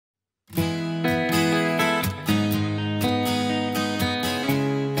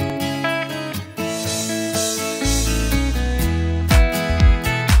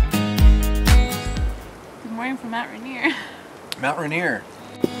Mount Rainier.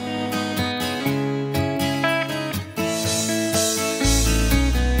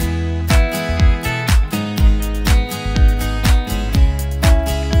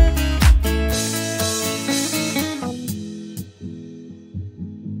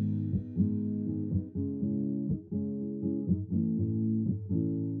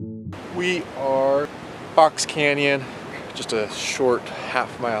 We are Fox Canyon, just a short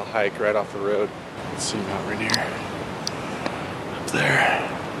half-mile hike right off the road. Let's see Mount Rainier. Up there.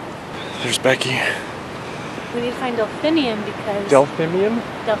 There's Becky. We need to find delphinium because... Delphinium?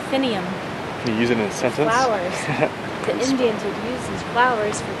 Delphinium. Can you use it in a sentence? Flowers. The Indians would use these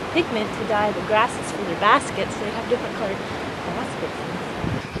flowers for pigment to dye the grasses for their baskets, so they have different colored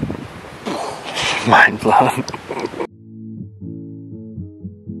baskets. Mind blown.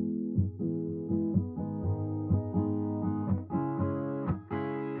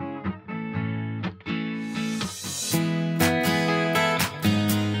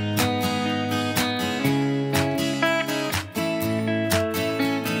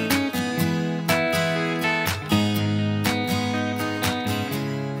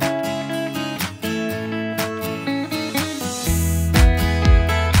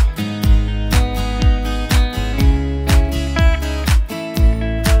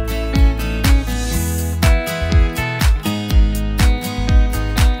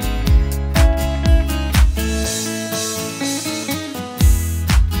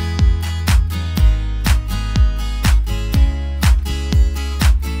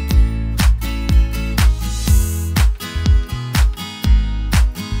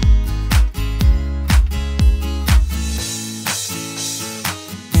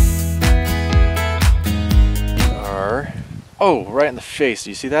 Oh, right in the face.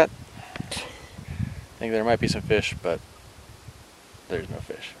 Do you see that? I think there might be some fish, but there's no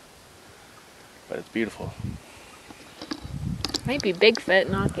fish. But it's beautiful. Might be Bigfoot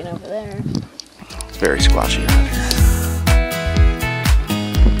knocking over there. It's very squashy around here.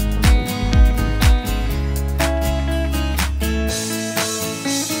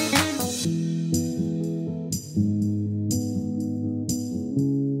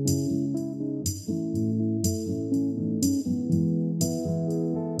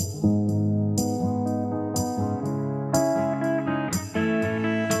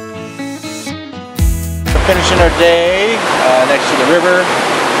 Finishing our day next to the river,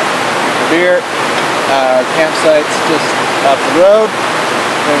 the beer. Our campsite's just up the road.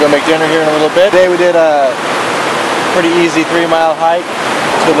 We're gonna go make dinner here in a little bit. Today we did a pretty easy 3-mile hike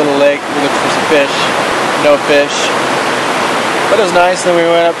to a little lake. We looked for some fish, no fish, but it was nice. Then we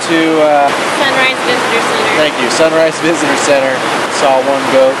went up to Sunrise Visitor Center. Thank you, Sunrise Visitor Center. Saw one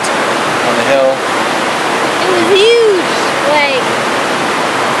goat on the hill. It was huge, like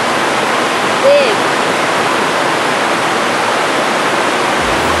big.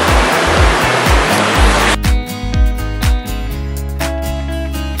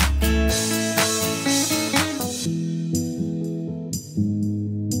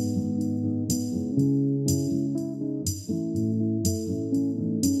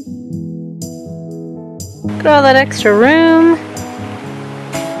 Look at all that extra room.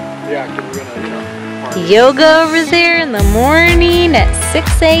 Yeah, because we're gonna, Yoga over there in the morning at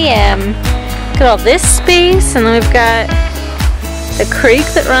 6 a.m. Look at all this space, and then we've got the creek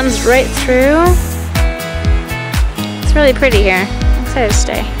that runs right through. It's really pretty here. I'm excited to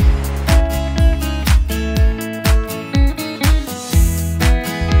stay.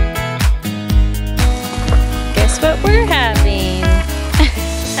 Guess what we're having?